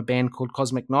guest from a band called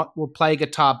Cosmic Knot, will play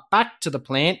guitar back to the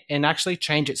plant and actually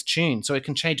change its tune. So it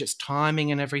can change its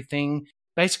timing and everything.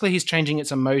 Basically, he's changing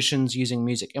its emotions using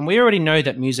music. And we already know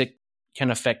that music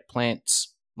can affect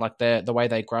plants, like the way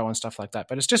they grow and stuff like that.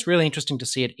 But it's just really interesting to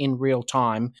see it in real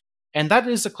time. And that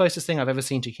is the closest thing I've ever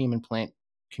seen to human-plant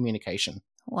communication.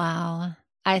 Wow.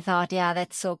 I thought,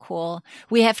 that's so cool.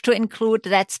 We have to include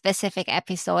that specific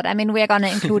episode. I mean, we're going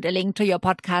to include a link to your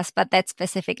podcast, but that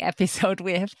specific episode,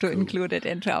 we have to include it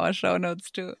into our show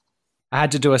notes too. I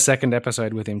had to do a second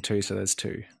episode with him too, so there's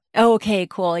two. Okay,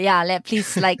 cool. Yeah,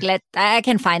 please, I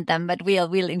can find them, but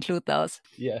we'll include those.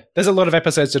 Yeah, there's a lot of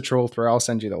episodes to trawl through. I'll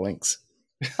send you the links.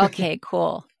 Okay,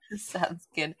 cool. Sounds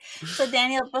good. So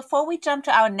Daniel, before we jump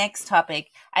to our next topic,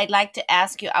 I'd like to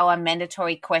ask you our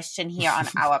mandatory question here on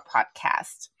our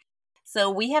podcast. So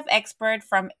we have experts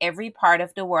from every part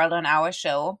of the world on our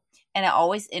show, and are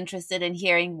always interested in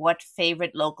hearing what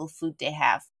favorite local food they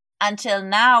have. Until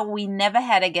now, we never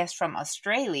had a guest from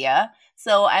Australia,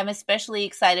 so I'm especially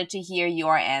excited to hear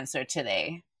your answer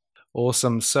today.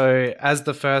 Awesome. So as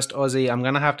the first Aussie, I'm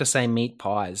going to have to say meat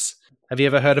pies. Have you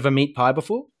ever heard of a meat pie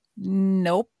before?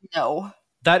 Nope. No.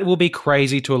 That will be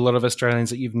crazy to a lot of Australians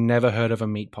that you've never heard of a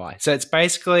meat pie. So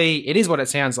it is what it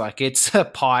sounds like. It's a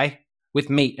pie with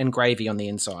meat and gravy on the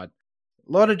inside.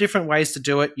 A lot of different ways to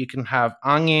do it. You can have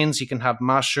onions, you can have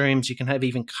mushrooms, you can have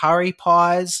even curry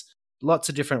pies, lots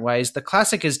of different ways. The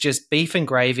classic is just beef and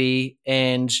gravy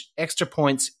and extra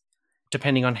points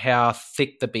depending on how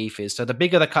thick the beef is. So the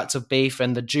bigger the cuts of beef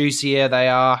and the juicier they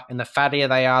are and the fattier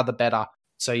they are, the better.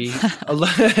 So a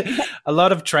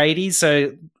lot of tradies,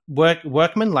 so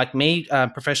workmen like me,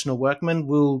 professional workmen,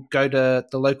 will go to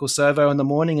the local servo in the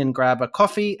morning and grab a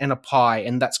coffee and a pie,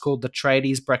 and that's called the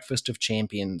Tradies Breakfast of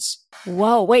Champions.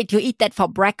 Whoa, wait, you eat that for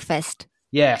breakfast?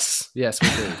 Yes, we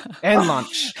do. And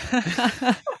lunch.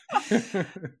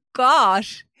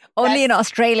 Gosh, only in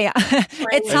Australia.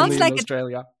 It sounds like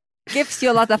Australia. It gives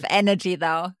you a lot of energy,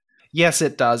 though. Yes,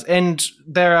 it does. And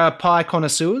there are pie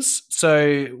connoisseurs.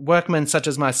 So workmen such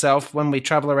as myself, when we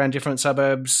travel around different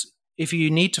suburbs, if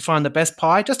you need to find the best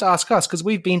pie, just ask us, because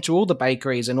we've been to all the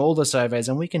bakeries and all the surveys,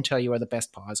 and we can tell you where the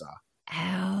best pies are.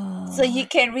 Oh. So you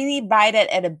can really buy that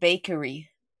at a bakery.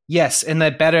 Yes, and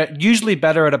they're usually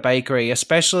better at a bakery,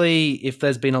 especially if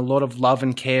there's been a lot of love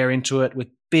and care into it with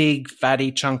big,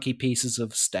 fatty, chunky pieces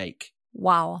of steak.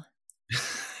 Wow.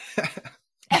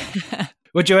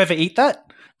 Would you ever eat that?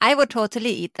 I would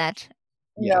totally eat that.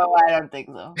 Yeah. No, I don't think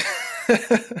so.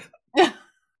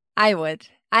 I would.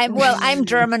 I'm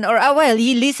German, or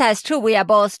Lisa is too. We are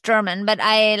both German, but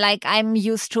I'm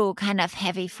used to kind of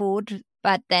heavy food.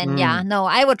 But then,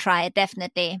 I would try it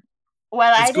definitely.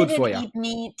 Well, I didn't eat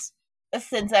meat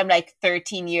since I'm like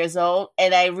 13 years old,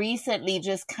 and I recently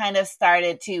just kind of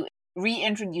started to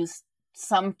reintroduce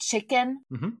some chicken.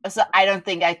 Mm-hmm. So I don't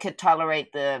think I could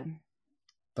tolerate the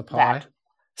pie.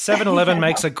 7-Eleven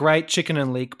makes a great chicken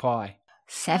and leek pie.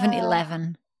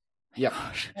 7-Eleven. Yep.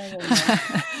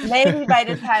 Maybe by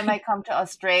the time I come to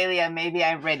Australia, maybe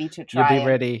I'm ready to try. You'll be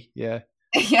ready, yeah.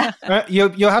 Yeah.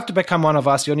 You'll have to become one of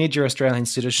us. You'll need your Australian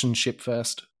citizenship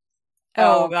first.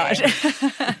 Oh gosh.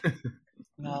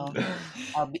 No,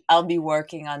 I'll be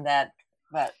working on that.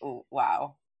 But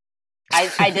wow,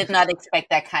 I did not expect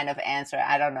that kind of answer.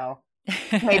 I don't know.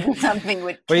 Maybe something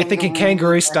with. Were you thinking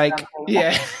kangaroo steak?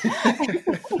 Yeah.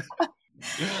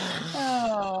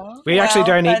 We actually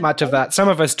don't eat much of that. Some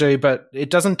of us do, but it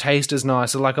doesn't taste as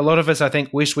nice. Like a lot of us, I think,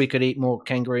 wish we could eat more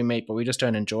kangaroo meat, but we just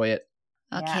don't enjoy it.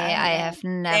 Okay, yeah, I have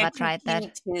never tried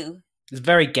that. Too. It's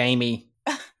very gamey.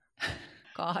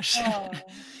 Gosh. Oh.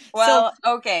 Well,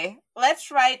 okay. Let's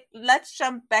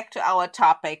jump back to our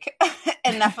topic.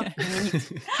 Enough of the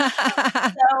meat.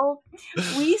 So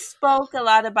we spoke a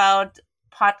lot about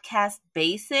podcast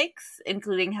basics,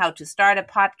 including how to start a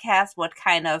podcast, what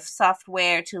kind of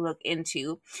software to look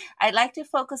into. I'd like to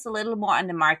focus a little more on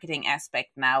the marketing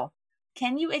aspect now.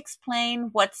 Can you explain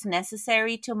what's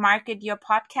necessary to market your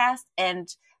podcast and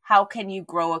how can you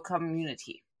grow a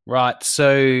community? Right.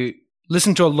 So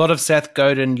listen to a lot of Seth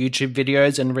Godin YouTube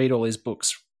videos and read all his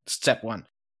books. Step 1.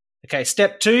 Okay.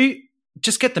 Step 2,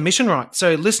 just get the mission right.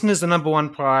 So listen is the number 1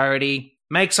 priority.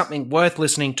 Make something worth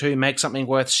listening to. Make something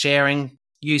worth sharing.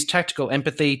 Use tactical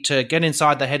empathy to get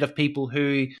inside the head of people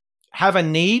who have a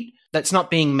need that's not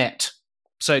being met.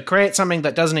 So create something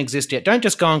that doesn't exist yet. Don't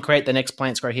just go and create the next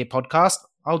Plants Grow Here podcast.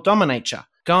 I'll dominate you.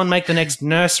 Go and make the next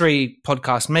nursery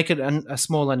podcast. Make it a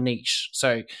smaller niche.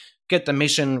 So get the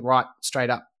mission right straight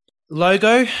up.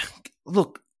 Logo.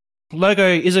 Look, logo,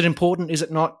 is it important? Is it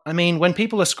not? I mean, when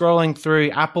people are scrolling through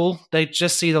Apple, they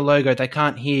just see the logo. They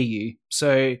can't hear you.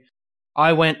 So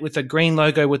I went with a green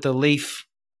logo with a leaf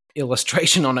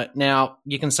illustration on it. Now,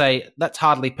 you can say that's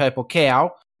hardly Purple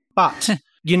Cow, but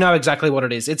you know exactly what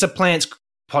it is. It's a plants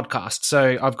podcast.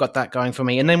 So I've got that going for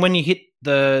me. And then when you hit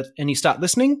and you start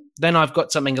listening, then I've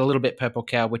got something a little bit Purple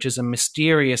Cow, which is a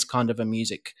mysterious kind of a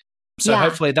music. So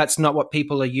hopefully that's not what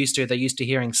people are used to. They're used to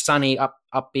hearing sunny,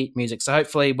 upbeat music. So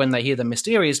hopefully when they hear the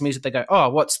mysterious music, they go, oh,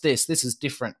 what's this? This is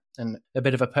different. And a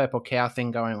bit of a Purple Cow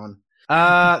thing going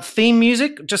on. Theme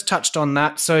music, just touched on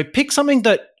that. So pick something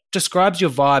that describes your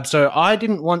vibe. So I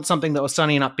didn't want something that was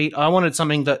sunny and upbeat. I wanted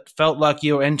something that felt like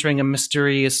you were entering a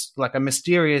mysterious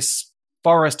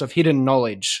forest of hidden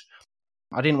knowledge.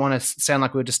 I didn't want to sound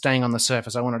like we were just staying on the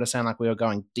surface. I wanted to sound like we were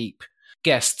going deep.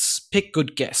 Guests. Pick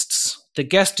good guests. The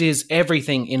guest is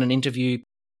everything in an interview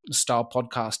style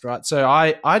podcast, right? So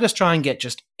I just try and get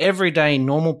just everyday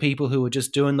normal people who are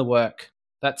just doing the work.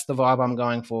 That's the vibe I'm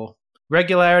going for.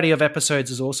 Regularity of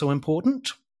episodes is also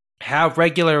important. How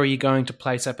regular are you going to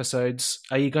place episodes?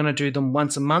 Are you going to do them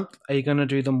once a month? Are you going to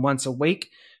do them once a week?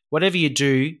 Whatever you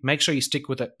do, make sure you stick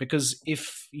with it, because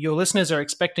if your listeners are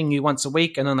expecting you once a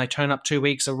week and then they turn up 2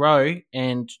 weeks a row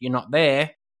and you're not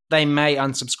there, they may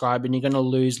unsubscribe and you're going to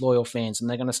lose loyal fans and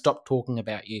they're going to stop talking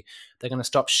about you. They're going to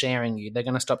stop sharing you. They're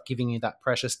going to stop giving you that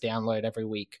precious download every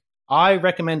week. I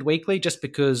recommend weekly just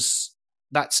because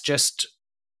that's just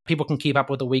people can keep up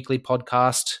with a weekly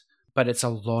podcast, but it's a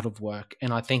lot of work.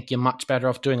 And I think you're much better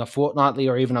off doing a fortnightly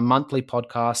or even a monthly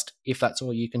podcast if that's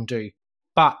all you can do.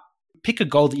 But pick a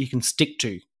goal that you can stick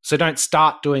to. So don't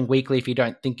start doing weekly if you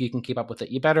don't think you can keep up with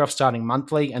it. You're better off starting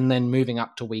monthly and then moving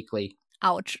up to weekly.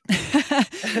 Ouch.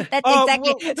 That's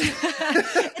exactly. Well,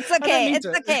 it's okay. It's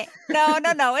okay.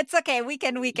 No. It's okay. We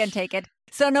can take it.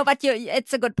 So no, but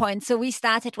it's a good point. So we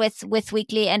started with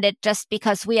weekly, and it just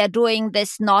because we are doing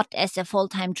this not as a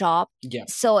full-time job. Yeah.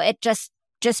 So it just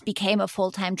just became a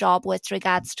full-time job with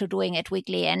regards to doing it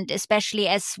weekly. And especially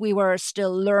as we were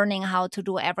still learning how to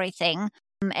do everything,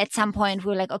 at some point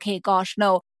we were like, okay, gosh,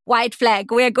 no, white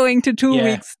flag, we're going to 2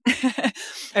 weeks.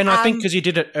 And I think because you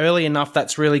did it early enough,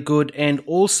 that's really good. And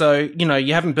also,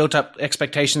 you haven't built up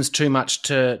expectations too much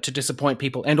to disappoint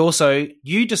people. And also,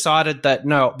 you decided that,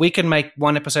 no, we can make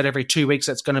one episode every 2 weeks.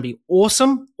 That's going to be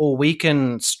awesome. Or we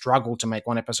can struggle to make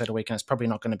one episode a week and it's probably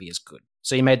not going to be as good.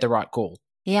 So you made the right call.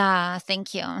 Yeah,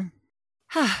 thank you.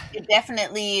 It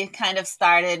definitely kind of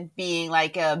started being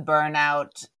like a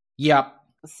burnout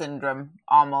syndrome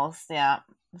almost. Yeah.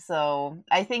 So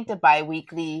I think the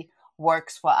bi-weekly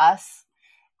works for us.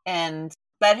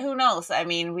 But who knows? I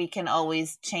mean, we can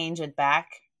always change it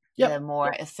back. The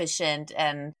more efficient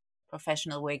and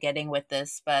professional we're getting with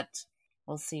this, but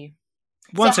we'll see.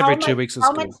 Once every 2 weeks is good.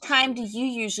 How good. much time do you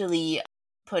usually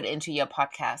put into your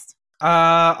podcast?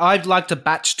 I'd like to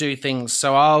batch do things.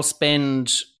 So I'll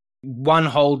spend 1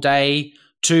 whole day,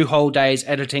 2 whole days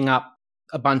editing up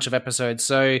a bunch of episodes.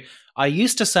 So I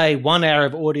used to say 1 hour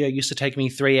of audio used to take me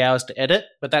 3 hours to edit,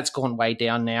 but that's gone way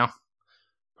down now.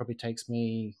 Probably takes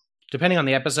me, depending on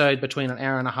the episode, between an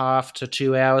hour and a half to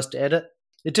 2 hours to edit.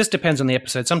 It just depends on the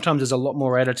episode. Sometimes there's a lot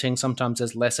more editing. Sometimes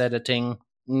there's less editing.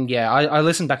 Yeah, I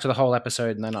listen back to the whole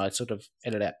episode and then I sort of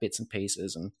edit out bits and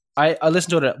pieces. And I listen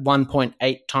to it at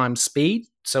 1.8 times speed,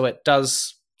 so it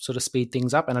does sort of speed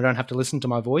things up and I don't have to listen to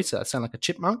my voice. I sound like a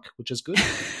chipmunk, which is good.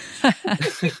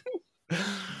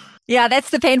 Yeah, that's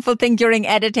the painful thing during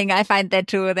editing. I find that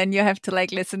too. Then you have to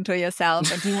listen to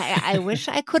yourself. And I wish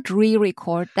I could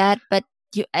re-record that. But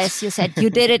as you said, you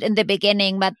did it in the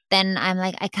beginning. But then I'm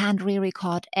like, I can't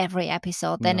re-record every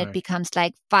episode. Then it becomes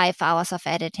 5 hours of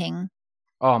editing.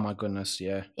 Oh, my goodness.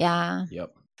 Yeah. Yeah.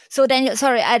 Yep. So Daniel,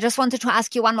 sorry, I just wanted to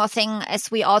ask you one more thing,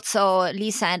 as we also,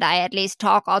 Lisa and I at least,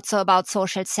 talk also about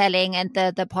social selling and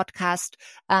the podcast.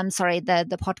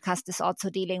 The podcast is also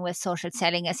dealing with social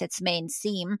selling as its main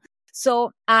theme.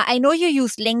 So I know you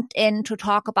use LinkedIn to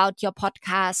talk about your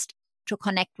podcast, to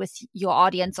connect with your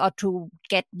audience or to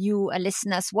get new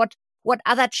listeners. What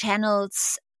other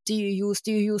channels do you use?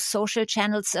 Do you use social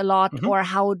channels a lot, or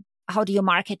how do you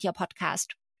market your podcast?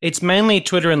 It's mainly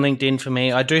Twitter and LinkedIn for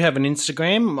me. I do have an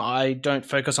Instagram. I don't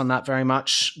focus on that very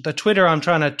much. The Twitter, I'm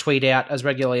trying to tweet out as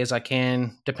regularly as I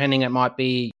can, depending. It might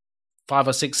be 5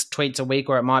 or 6 tweets a week,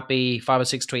 or it might be 5 or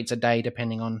 6 tweets a day,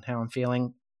 depending on how I'm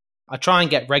feeling. I try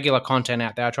and get regular content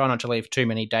out there. I try not to leave too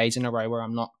many days in a row where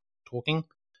I'm not talking.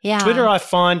 Yeah. Twitter, I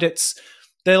find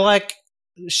they're like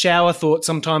shower thoughts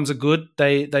sometimes are good.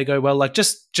 They go well, like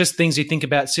just things you think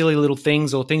about, silly little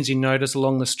things or things you notice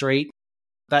along the street.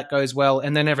 That goes well.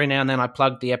 And then every now and then I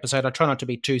plug the episode. I try not to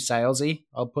be too salesy.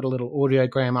 I'll put a little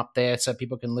audiogram up there so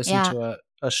people can listen to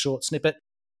a short snippet.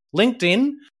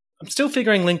 LinkedIn, I'm still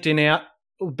figuring LinkedIn out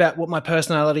about what my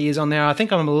personality is on there. I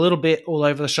think I'm a little bit all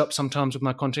over the shop sometimes with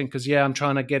my content because, I'm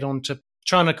trying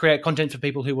to create content for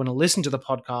people who want to listen to the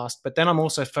podcast, but then I'm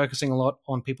also focusing a lot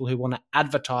on people who want to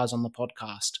advertise on the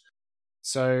podcast.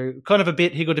 So kind of a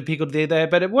bit higgledy-piggledy there,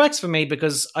 but it works for me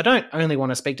because I don't only want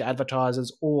to speak to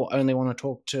advertisers or only want to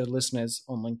talk to listeners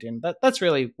on LinkedIn. That's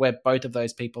really where both of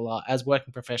those people are as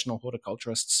working professional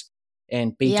horticulturists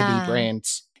and B2B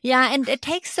brands. Yeah, and it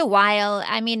takes a while.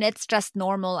 I mean, it's just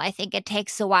normal. I think it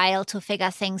takes a while to figure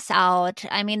things out.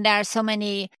 I mean, there are so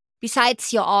many,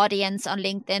 besides your audience on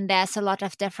LinkedIn, there's a lot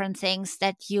of different things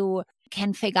that you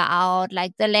can figure out,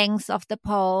 like the length of the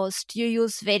post, you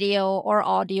use video or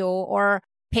audio or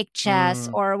pictures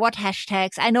or what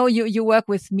hashtags. I know you work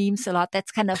with memes a lot.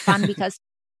 That's kind of fun because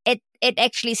it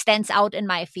actually stands out in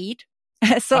my feed.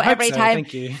 So every time,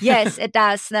 thank you. Yes, it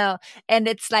does. No, and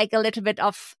it's like a little bit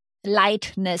of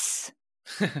lightness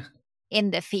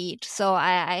in the feed. So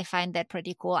I find that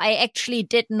pretty cool. I actually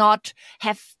did not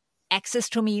have access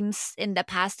to memes in the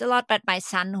past a lot, but my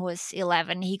son, who is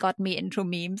 11, he got me into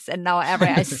memes, and now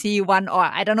I see one, or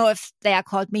I don't know if they are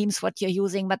called memes, what you're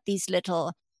using, but these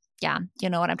little, you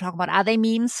know what I'm talking about. Are they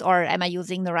memes, or am I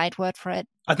using the right word for it?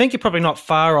 I think you're probably not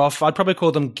far off. I'd probably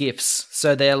call them GIFs.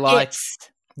 So they're like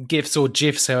GIFs or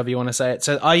GIFs, however you want to say it.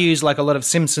 So I use like a lot of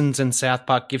Simpsons and South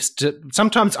Park GIFs to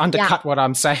sometimes undercut what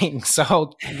I'm saying.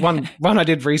 So one I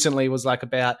did recently was like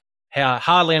about how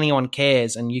hardly anyone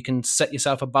cares, and you can set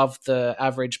yourself above the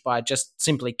average by just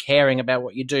simply caring about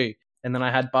what you do. And then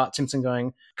I had Bart Simpson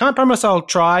going, "Can't promise I'll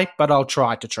try, but I'll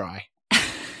try to try."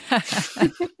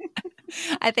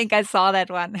 I think I saw that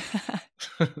one.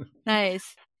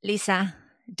 Nice. Lisa,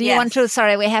 do you want to,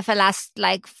 sorry, we have a last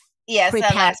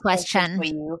prepared question for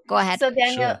you. Go ahead. So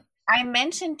Daniel, I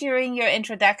mentioned during your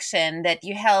introduction that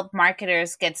you help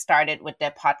marketers get started with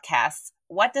their podcasts.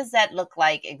 What does that look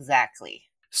like exactly?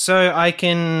 So I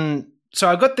can So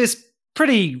I've got this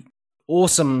pretty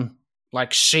awesome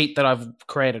sheet that I've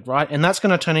created, right? And that's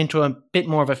going to turn into a bit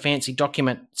more of a fancy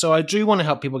document. So I do want to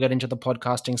help people get into the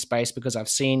podcasting space because I've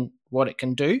seen what it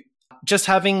can do. Just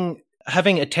having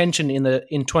attention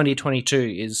in 2022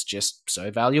 is just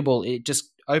so valuable. It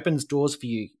just opens doors for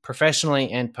you professionally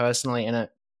and personally, and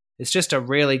it's just a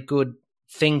really good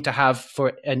thing to have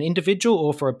for an individual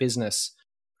or for a business.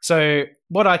 So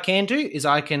what I can do is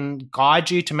I can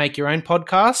guide you to make your own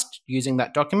podcast using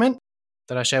that document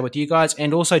that I share with you guys,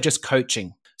 and also just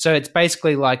coaching. So it's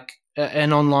basically like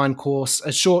an online course,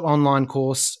 a short online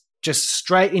course, just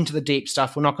straight into the deep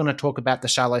stuff. We're not going to talk about the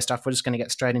shallow stuff. We're just going to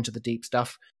get straight into the deep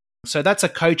stuff. So that's a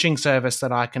coaching service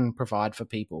that I can provide for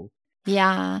people.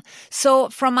 Yeah. So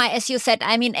as you said,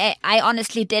 I mean, I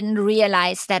honestly didn't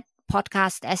realize that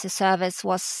podcast as a service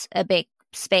was a big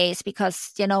space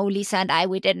because, Lisa and I,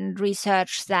 we didn't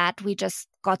research that. We just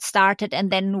got started,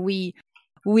 and then we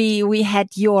had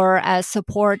your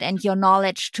support and your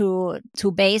knowledge to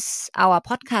base our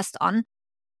podcast on.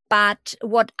 But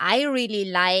what I really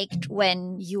liked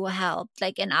when you helped,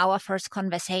 in our first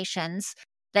conversations,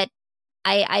 that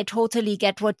I totally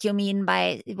get what you mean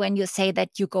by when you say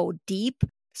that you go deep.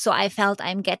 So I felt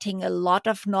I'm getting a lot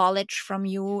of knowledge from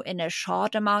you in a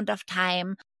short amount of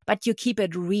time, but you keep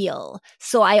it real.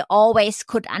 So I always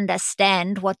could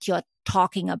understand what you're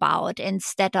talking about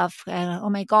instead of, oh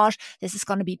my gosh, this is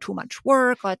going to be too much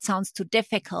work or it sounds too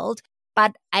difficult.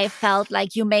 But I felt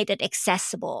like you made it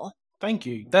accessible. Thank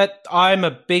you. I'm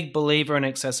a big believer in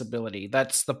accessibility.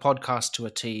 That's the podcast to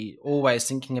a T, always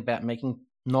thinking about making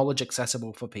knowledge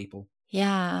accessible for people.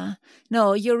 Yeah.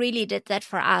 No, you really did that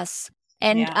for us.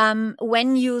 And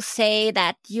when you say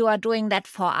that you are doing that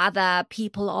for other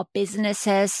people or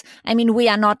businesses, I mean, we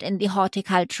are not in the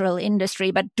horticultural industry,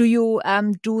 but do you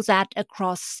do that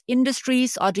across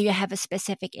industries, or do you have a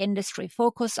specific industry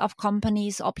focus of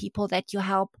companies or people that you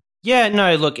help? Yeah,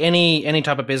 no, look, any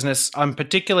type of business. I'm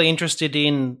particularly interested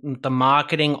in the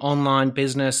marketing, online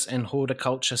business and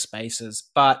horticulture spaces.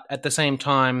 But at the same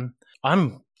time,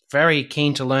 I'm very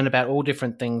keen to learn about all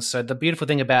different things. So the beautiful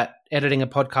thing about editing a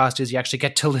podcast is you actually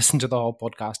get to listen to the whole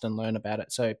podcast and learn about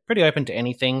it. So pretty open to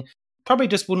anything. Probably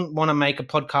just wouldn't want to make a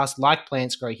podcast like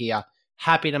Plants Grow Here.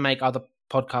 Happy to make other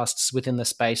podcasts within the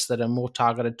space that are more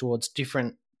targeted towards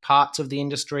different parts of the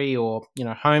industry or,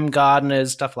 home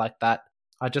gardeners, stuff like that.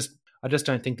 I just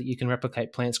don't think that you can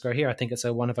replicate Plants Grow Here. I think it's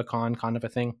a one-of-a-kind kind of a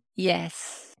thing.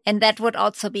 Yes. And that would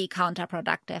also be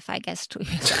counterproductive, I guess, to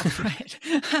yourself, right?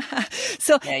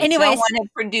 So anyways. You don't want to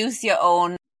produce your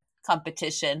own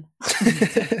competition.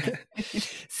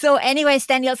 So anyways,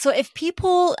 Daniel, so if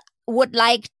people would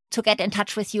like to get in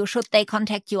touch with you, should they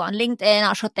contact you on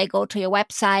LinkedIn or should they go to your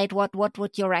website? What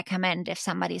would you recommend if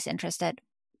somebody's interested?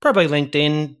 Probably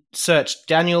LinkedIn. Search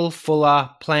Daniel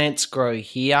Fuller Plants Grow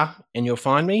Here and you'll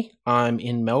find me. I'm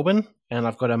in Melbourne. And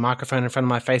I've got a microphone in front of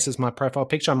my face as my profile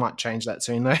picture. I might change that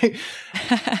soon, though.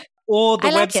 Or the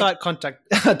website contact.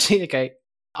 Okay.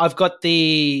 I've got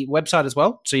the website as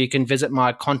well. So you can visit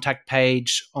my contact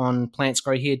page on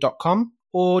plantsgrowhere.com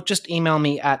or just email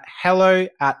me at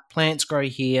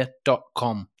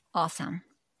hello@plantsgrowhere.com. Awesome.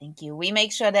 Thank you. We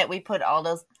make sure that we put all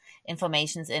those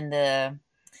informations in the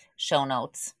show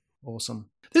notes. Awesome.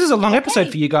 This is a long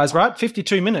episode for you guys, right?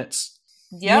 52 minutes.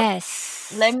 Yep.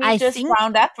 Yes. Let me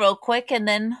round up real quick and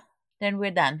then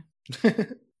we're done.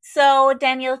 So,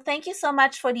 Daniel, thank you so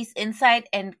much for these insight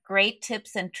and great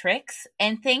tips and tricks.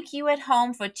 And thank you at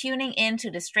home for tuning in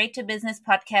to the Straight to Business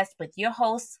podcast with your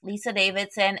hosts, Lisa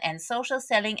Davidson and social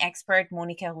selling expert,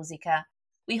 Monika Ruzicka.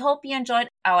 We hope you enjoyed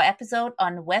our episode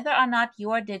on whether or not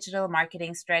your digital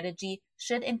marketing strategy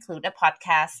should include a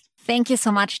podcast. Thank you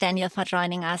so much, Daniel, for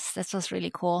joining us. This was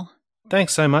really cool.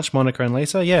 Thanks so much, Monika and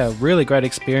Lisa. Yeah, really great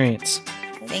experience.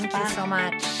 Thank you so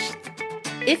much.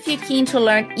 If you're keen to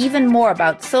learn even more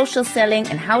about social selling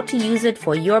and how to use it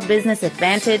for your business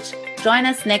advantage, join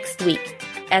us next week.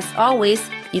 As always,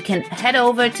 you can head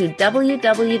over to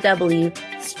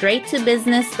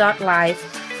www.straighttobusiness.live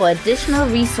for additional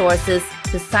resources,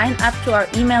 to sign up to our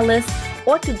email list,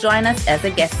 or to join us as a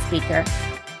guest speaker.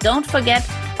 Don't forget,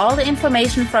 all the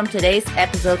information from today's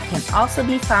episode can also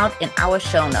be found in our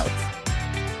show notes.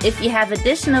 If you have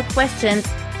additional questions,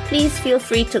 please feel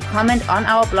free to comment on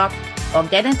our blog or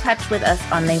get in touch with us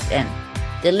on LinkedIn.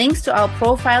 The links to our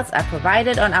profiles are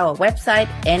provided on our website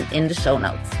and in the show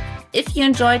notes. If you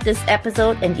enjoyed this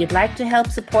episode and you'd like to help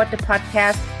support the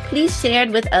podcast, please share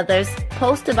it with others,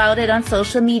 post about it on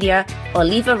social media, or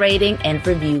leave a rating and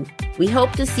review. We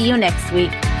hope to see you next week.